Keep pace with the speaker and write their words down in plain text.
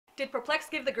Did Perplex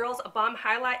give the girls a bomb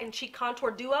highlight and cheek contour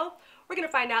duo? We're gonna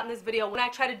find out in this video when I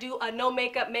try to do a no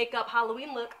makeup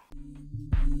Halloween look.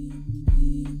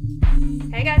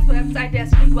 Hey guys, what up, it's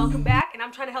theidestiny. Welcome back, and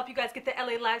I'm trying to help you guys get the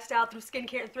LA lifestyle through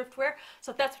skincare and thriftwear.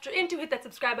 So if that's what you're into, hit that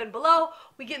subscribe button below.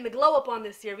 We getting the glow up on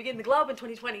this year. We getting the glow up in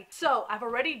 2020. So I've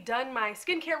already done my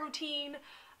skincare routine.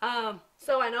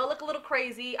 So I know I look a little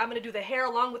crazy. I'm gonna do the hair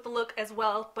along with the look as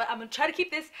well, but I'm gonna try to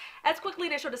keep this as quickly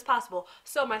and as short as possible.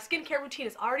 So my skincare routine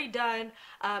is already done.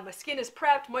 My skin is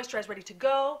prepped, moisturized, ready to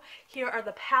go. Here are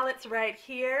the palettes right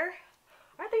here.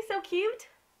 Aren't they so cute?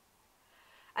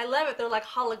 I love it. They're like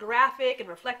holographic and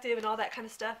reflective and all that kind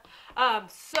of stuff.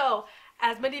 So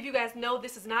as many of you guys know,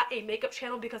 this is not a makeup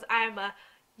channel because I am a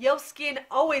yo skin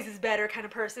always is better kind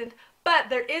of person.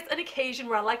 But there is an occasion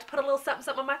where I like to put a little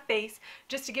something on my face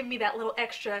just to give me that little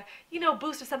extra, you know,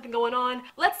 boost of something going on.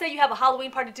 Let's say you have a Halloween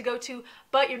party to go to,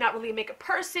 but you're not really a makeup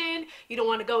person. You don't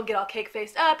want to go and get all cake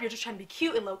faced up. You're just trying to be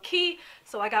cute and low key.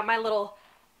 So I got my little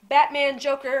Batman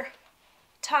Joker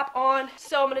top on,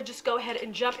 so I'm gonna just go ahead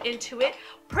and jump into it.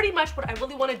 Pretty much what I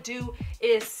really want to do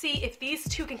is see if these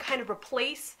two can kind of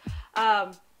replace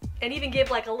and even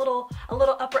give like a little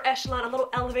upper echelon, a little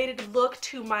elevated look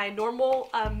to my normal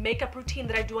makeup routine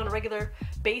that I do on a regular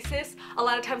basis. A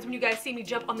lot of times when you guys see me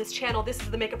jump on this channel, this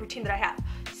is the makeup routine that I have.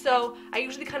 So I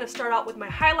usually kind of start out with my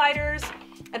highlighters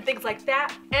and things like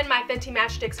that and my Fenty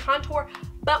Matchsticks contour,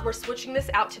 but we're switching this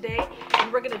out today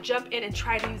and we're gonna jump in and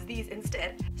try to use these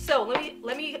instead. So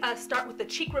let me start with the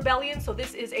Cheek Rebellion. So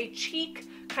this is a cheek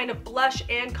kind of blush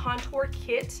and contour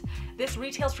kit. This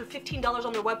retails for $15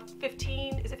 on their web.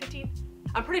 15, is it 15?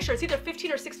 I'm pretty sure it's either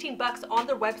 15 or 16 bucks on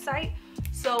their website.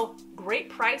 So great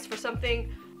price for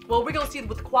something. Well, we're gonna see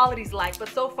what the quality's like, but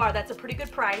so far that's a pretty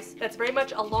good price. That's very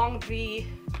much along the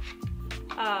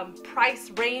price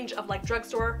range of like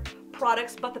drugstore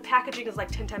products, but the packaging is like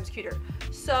 10 times cuter.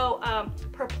 So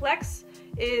Perplex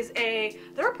is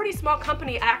they're a pretty small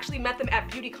company. I actually met them at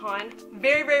BeautyCon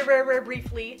very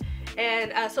briefly,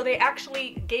 and so they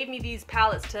actually gave me these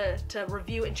palettes to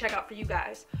review and check out for you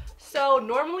guys. So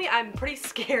normally I'm pretty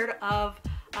scared of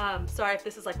sorry if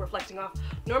this is like reflecting off.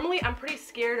 Normally I'm pretty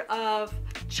scared of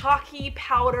chalky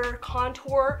powder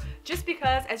contour just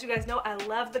because, as you guys know, I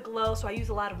love the glow, so I use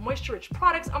a lot of moisture rich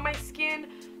products on my skin.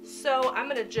 So I'm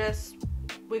gonna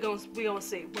we're gonna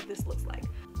see what this looks like.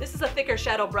 This is a thicker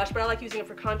shadow brush, but I like using it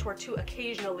for contour too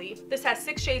occasionally. This has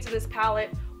 6 shades in this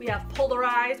palette. We have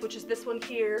Polarize, which is this one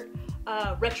here,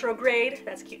 Retrograde,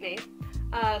 that's a cute name,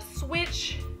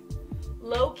 Switch,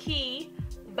 Low Key,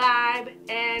 Vibe,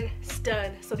 and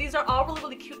Stun. So these are all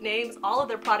really cute names. All of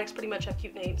their products pretty much have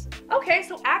cute names. Okay,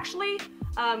 so actually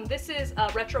this is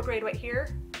Retrograde right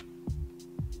here.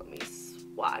 Let me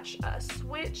swatch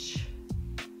Switch.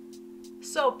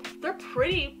 So they're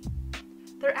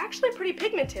actually pretty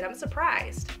pigmented. I'm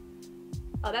surprised.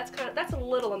 Oh, that's a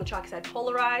little on the chalky side.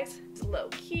 Polarize, it's Low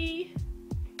Key.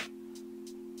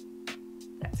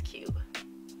 That's cute.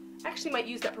 I actually might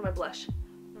use that for my blush.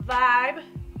 Vibe.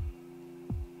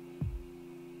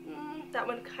 That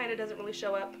one kind of doesn't really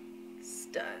show up.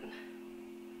 Stun.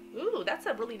 Ooh, that's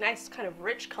a really nice kind of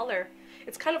rich color.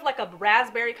 It's kind of like a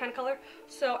raspberry kind of color.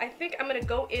 So I think I'm gonna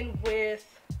go in with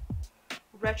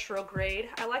Retrograde.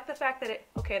 I like the fact that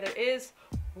there is,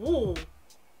 ooh,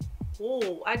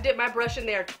 I dipped my brush in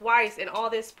there twice and all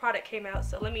this product came out.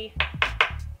 So let me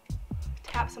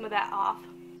tap some of that off.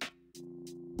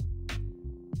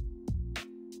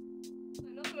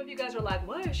 Some of you guys are like,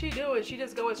 what is she doing? She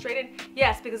just going straight in?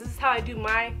 Yes, because this is how I do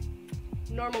my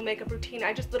normal makeup routine.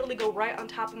 I just literally go right on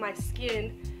top of my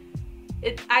skin.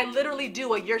 I literally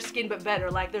do a your skin but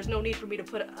better. Like there's no need for me to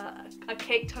put a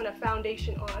cake ton of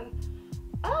foundation on.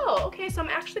 Oh, okay, so I'm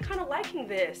actually kind of liking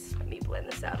this. Let me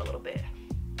blend this out a little bit.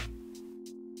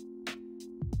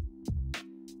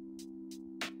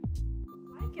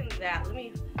 Liking that. Let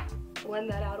me blend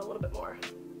that out a little bit more.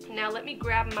 Now let me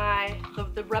grab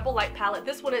the Rebel Light palette.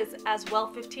 This one is as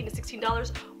well $15 to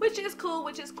 $16, which is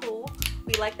cool,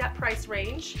 We like that price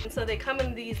range. And so they come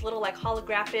in these little like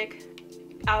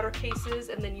holographic outer cases,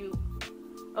 and then you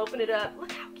open it up.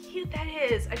 Look how cute that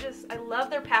is. I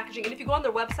love their packaging. And if you go on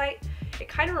their website, it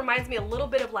kind of reminds me a little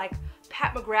bit of like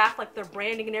Pat McGrath, like their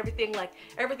branding and everything. Like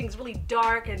everything's really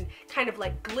dark and kind of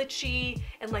like glitchy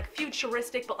and like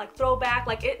futuristic, but like throwback.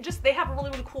 Like they have a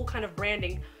really cool kind of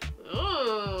branding.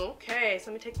 Ooh, okay,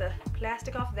 so let me take the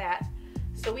plastic off that.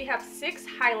 So we have 6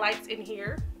 highlights in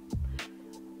here.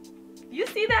 You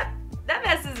see that? That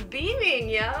mess is beaming,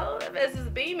 yo. That mess is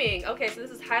beaming. Okay, so this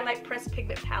is Highlight Press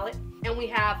Pigment Palette. And we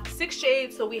have 6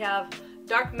 shades. So we have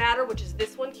Dark Matter, which is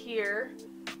this one here.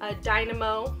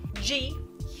 Dynamo, G,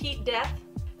 Heat Death.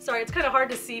 Sorry, it's kind of hard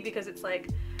to see because it's like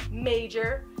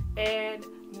Major, and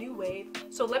New Wave.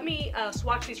 So let me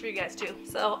swatch these for you guys too.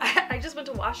 So I just went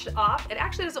to wash it off. It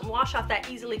actually doesn't wash off that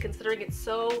easily considering it's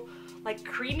so like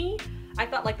creamy. I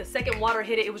thought like the second water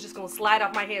hit it, it was just gonna slide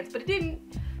off my hands, but it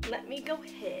didn't. Let me go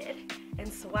ahead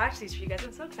and swatch these for you guys.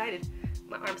 I'm so excited.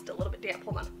 My arm's still a little bit damp.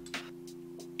 Hold on.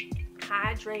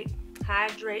 Hydrate,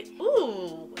 hydrate.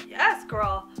 Ooh, yes,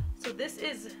 girl. So this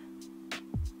is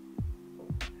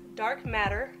Dark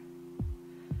Matter.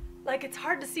 Like, it's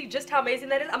hard to see just how amazing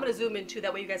that is. I'm gonna zoom in too,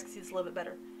 that way you guys can see this a little bit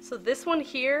better. So this one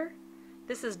here,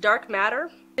 this is Dark Matter.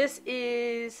 This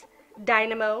is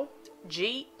Dynamo,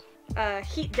 G,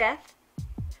 Heat Death.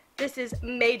 This is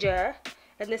Major,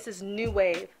 and this is New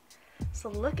Wave. So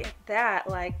look at that,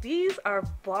 like these are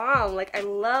bomb. Like I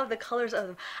love the colors of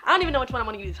them. I don't even know which one I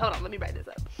want to use. Hold on, let me write this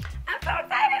up. I'm so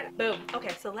excited. Boom.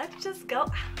 Okay, so let's just go.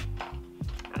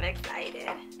 I'm excited.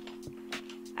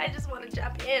 I just want to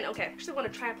jump in. Okay, I actually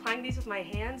want to try applying these with my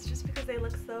hands just because they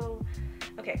look so...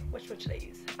 Okay, which one should I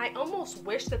use? I almost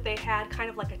wish that they had kind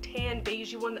of like a tan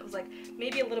beigey one that was like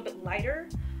maybe a little bit lighter.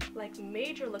 Like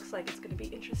Major looks like it's going to be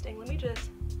interesting. Let me just...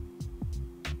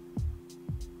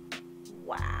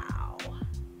 Wow.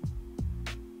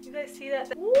 You guys see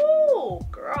that? Ooh,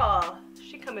 girl.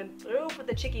 She coming through for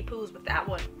the chicky poos with that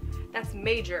one. That's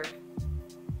Major.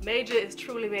 Major is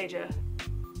truly major.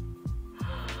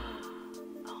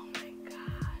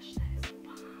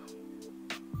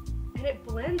 And it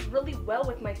blends really well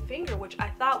with my finger, which I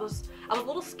thought was, I was a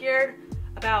little scared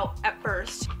about at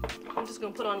first. I'm just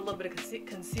gonna put on a little bit of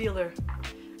concealer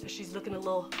because she's looking a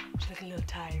little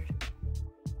tired.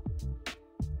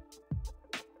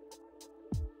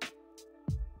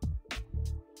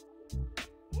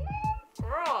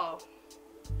 Girl,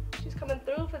 she's coming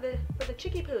through for the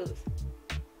chicky poos.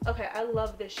 Okay, I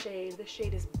love this shade. This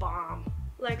shade is bomb.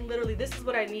 Like literally, this is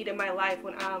what I need in my life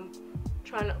when I'm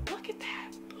trying to, look at that.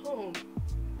 Boom,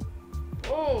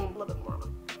 boom, a little bit more.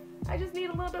 I just need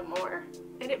a little bit more.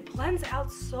 And it blends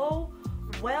out so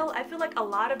well. I feel like a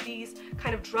lot of these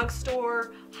kind of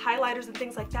drugstore highlighters and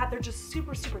things like that, they're just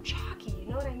super, super chalky, you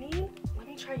know what I mean? Let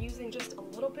me try using just a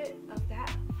little bit of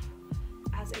that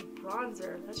as a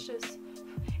bronzer. Let's just,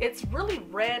 it's really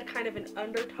red, kind of an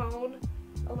undertone,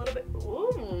 a little bit.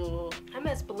 Ooh, that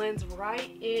mess blends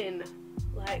right in,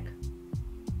 like.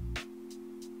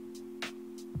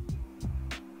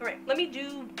 All right, let me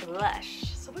do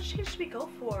blush. So which shade should we go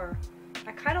for?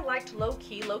 I kind of liked Low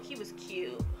Key. Low Key was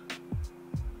cute.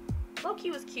 Low Key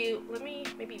was cute. Let me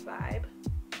maybe Vibe.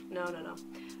 No.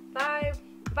 Vibe.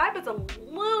 Vibe is a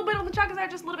little bit on the chalky side,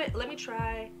 just a little bit. Let me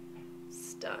try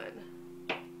Stun.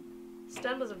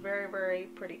 Stun was a very, very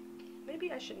pretty.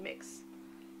 Maybe I should mix.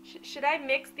 Should I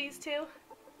mix these two?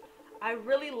 I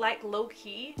really like Low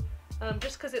Key.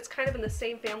 Just because it's kind of in the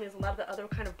same family as a lot of the other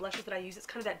kind of blushes that I use. It's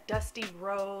kind of that dusty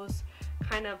rose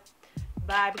kind of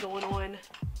vibe going on.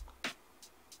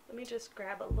 Let me just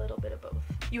grab a little bit of both.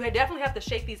 You definitely have to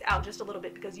shake these out just a little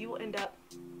bit because you will end up...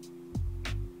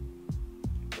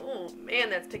 Oh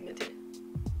man, that's pigmented.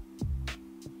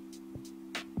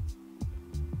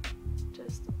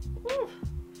 Just, ooh.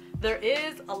 There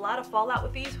is a lot of fallout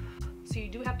with these, so you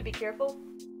do have to be careful.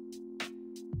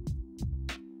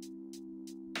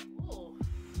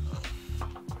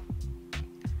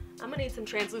 I'm gonna need some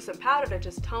translucent powder to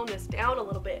just tone this down a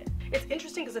little bit. It's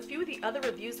interesting because a few of the other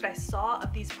reviews that I saw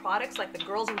of these products, like the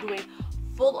girls were doing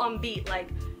full on beat. Like,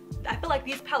 I feel like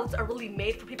these palettes are really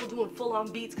made for people doing full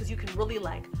on beats because you can really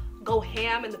like go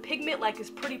ham and the pigment like is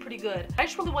pretty good. I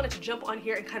just really wanted to jump on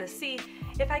here and kind of see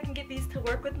if I can get these to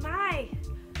work with my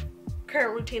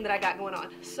current routine that I got going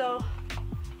on. So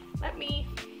let me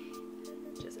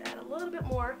just add a little bit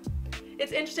more.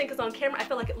 It's interesting because on camera I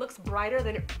feel like it looks brighter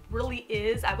than it really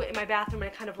is. I went in my bathroom and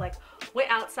I kind of like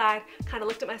went outside, kind of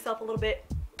looked at myself a little bit,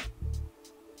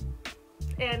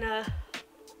 and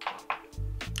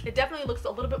it definitely looks a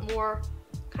little bit more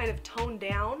kind of toned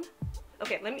down.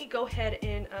 Okay, let me go ahead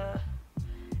and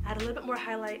add a little bit more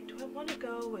highlight. Do I want to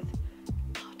go with,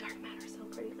 oh, Dark Matter is so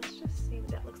pretty. Let's just see what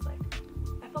that looks like.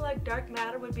 I feel like Dark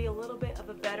Matter would be a little bit of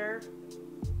a better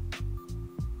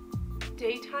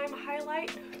daytime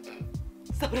highlight,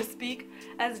 so to speak,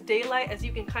 as daylight as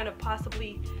you can kind of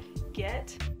possibly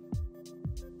get.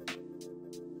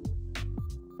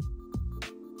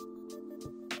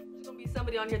 There's gonna be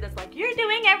somebody on here that's like, you're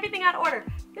doing everything out of order.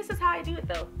 This is how I do it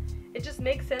though. It just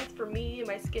makes sense for me and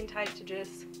my skin type to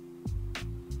just,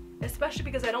 especially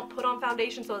because I don't put on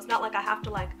foundation, so it's not like I have to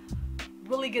like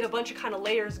really get a bunch of kind of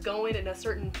layers going in a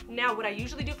certain. Now what I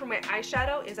usually do for my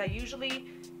eyeshadow is I usually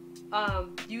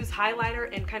use highlighter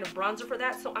and kind of bronzer for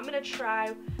that. So I'm gonna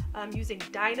try using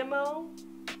Dynamo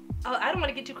I don't want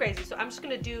to get too crazy, so I'm just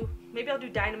gonna do, maybe I'll do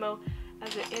Dynamo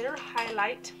as an inner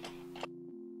highlight.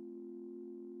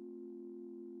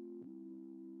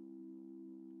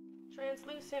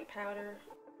 Translucent powder.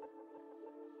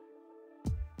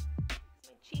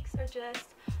 My cheeks are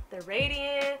just, they're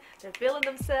radiant, they're feeling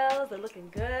themselves, they're looking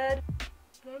good.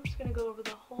 And I'm just gonna go over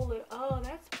the whole lip. Oh,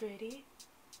 that's pretty.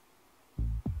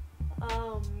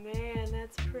 Oh man,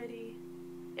 that's pretty.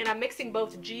 And I'm mixing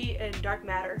both G and dark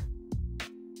matter.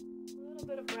 A little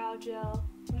bit of brow gel.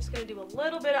 I'm just gonna do a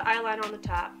little bit of eyeliner on the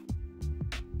top.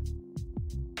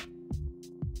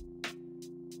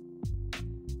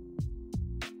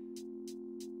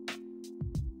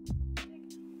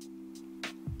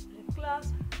 Lip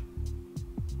gloss.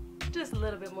 Just a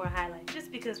little bit more highlight,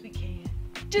 just because we can.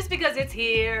 Just because it's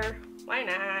here. Why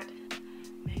not?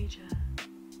 Major.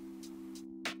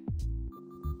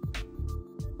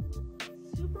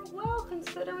 Super well,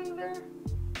 considering they're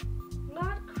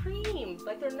not cream.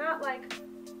 Like, they're not like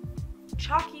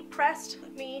chalky pressed.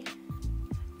 Let me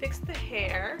fix the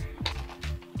hair.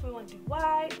 Do we want to do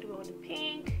white? Do we want to do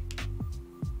pink?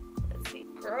 Let's see.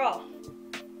 Girl.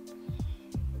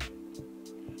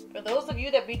 For those of you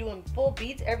that be doing full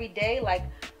beats every day, like,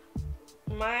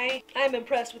 I'm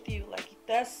impressed with you. Like,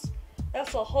 that's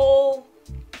a whole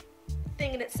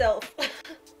thing in itself.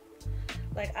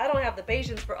 Like, I don't have the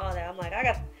patience for all that. I'm like, I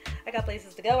got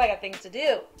places to go, I got things to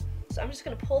do. So I'm just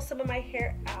gonna pull some of my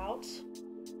hair out.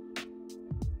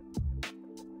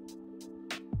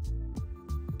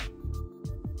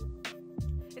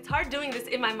 It's hard doing this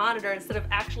in my monitor instead of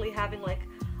actually having like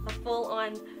a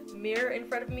full-on mirror in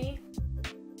front of me.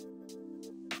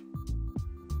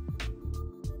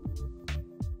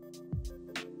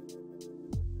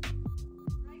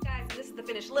 Alright guys, this is the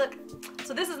finished look.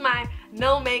 So this is my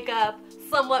no makeup,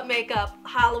 somewhat makeup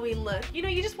Halloween look. You know,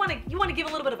 you just want to give a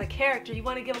little bit of a character. You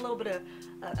want to give a little bit of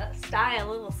a style,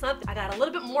 a little something. I got a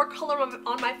little bit more color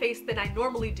on my face than I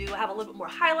normally do. I have a little bit more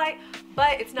highlight,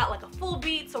 but it's not like a full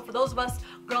beat. So for those of us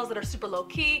girls that are super low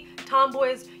key,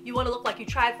 tomboys, you want to look like you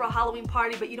tried for a Halloween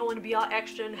party, but you don't want to be all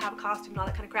extra and have a costume and all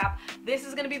that kind of crap. This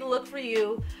is going to be the look for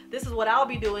you. This is what I'll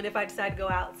be doing if I decide to go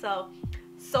out.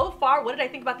 So far, what did I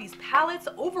think about these palettes?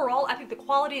 Overall, I think the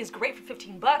quality is great for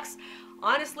 15 bucks.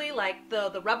 Honestly, like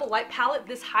the Rebel Light palette,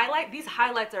 these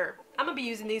highlights are, I'm gonna be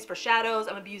using these for shadows,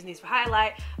 I'm gonna be using these for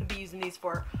highlight, I'm gonna be using these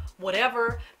for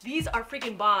whatever. These are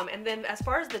freaking bomb. And then as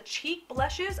far as the cheek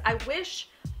blushes, I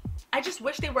just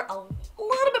wish they were a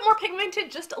little bit more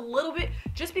pigmented, just a little bit,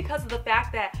 just because of the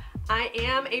fact that I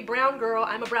am a brown girl,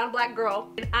 I'm a brown black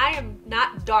girl, and I am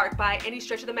not dark by any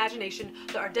stretch of the imagination.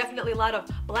 There are definitely a lot of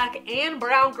black and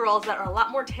brown girls that are a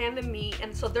lot more tan than me,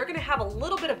 and so they're gonna have a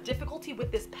little bit of difficulty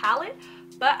with this palette,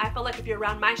 but I feel like if you're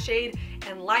around my shade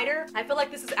and lighter, I feel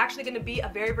like this is actually gonna be a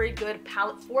very, very good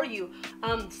palette for you.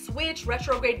 Switch,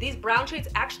 Retrograde, these brown shades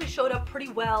actually showed up pretty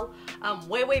well.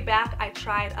 Way back, I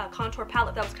tried a contour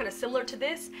palette that was kind of similar to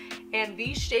this, and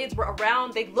these shades were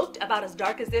around, they looked about as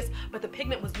dark as this, but the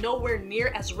pigment was nowhere near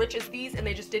as rich as these, and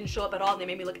they just didn't show up at all, and they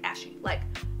made me look ashy, like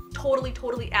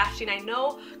totally ashy. And I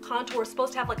know contour is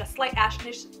supposed to have like a slight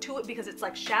ashiness to it because it's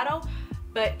like shadow,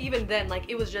 but even then, like,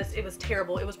 it was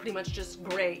terrible. It was pretty much just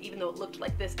gray, even though it looked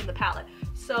like this in the palette.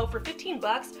 So for 15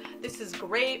 bucks, this is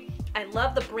great. I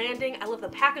love the branding, I love the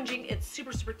packaging, it's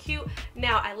super cute.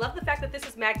 Now, I love the fact that this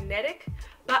is magnetic,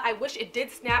 but I wish it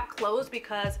did snap closed,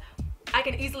 because I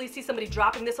can easily see somebody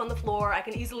dropping this on the floor. I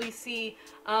can easily see,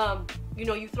 you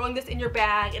know, you throwing this in your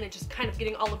bag and it just kind of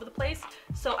getting all over the place.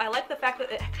 So I like the fact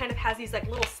that it kind of has these like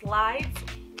little slides,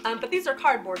 but these are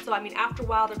cardboard. So I mean, after a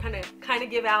while, they're kind of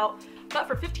give out. But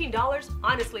for $15,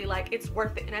 honestly, like, it's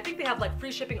worth it. And I think they have like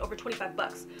free shipping over 25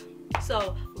 bucks.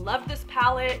 So love this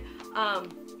palette.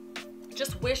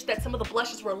 Just wish that some of the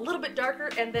blushes were a little bit darker.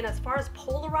 And then as far as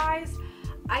polarize,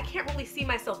 I can't really see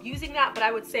myself using that, but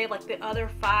I would say like the other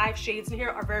 5 shades in here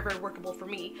are very workable for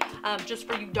me. Just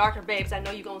for you darker babes, I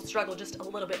know you're gonna struggle just a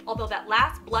little bit, although that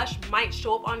last blush might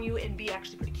show up on you and be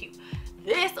actually pretty cute.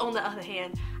 This, on the other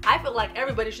hand, I feel like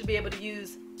everybody should be able to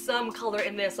use some color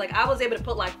in this. Like, I was able to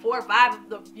put like 4 or 5 of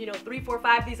the, you know, 3, 4,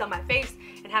 5 of these on my face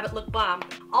and have it look bomb.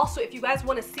 Also, if you guys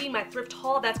want to see my thrift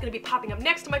haul, that's going to be popping up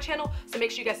next to my channel, so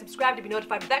make sure you guys subscribe to be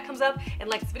notified when that comes up, and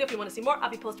like this video if you want to see more. I'll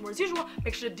be posting more as usual.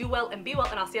 Make sure to do well and be well,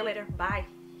 and I'll see you later. Bye.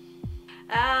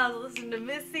 Listen to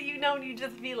Missy, you know, and you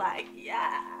just be like,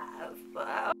 yes.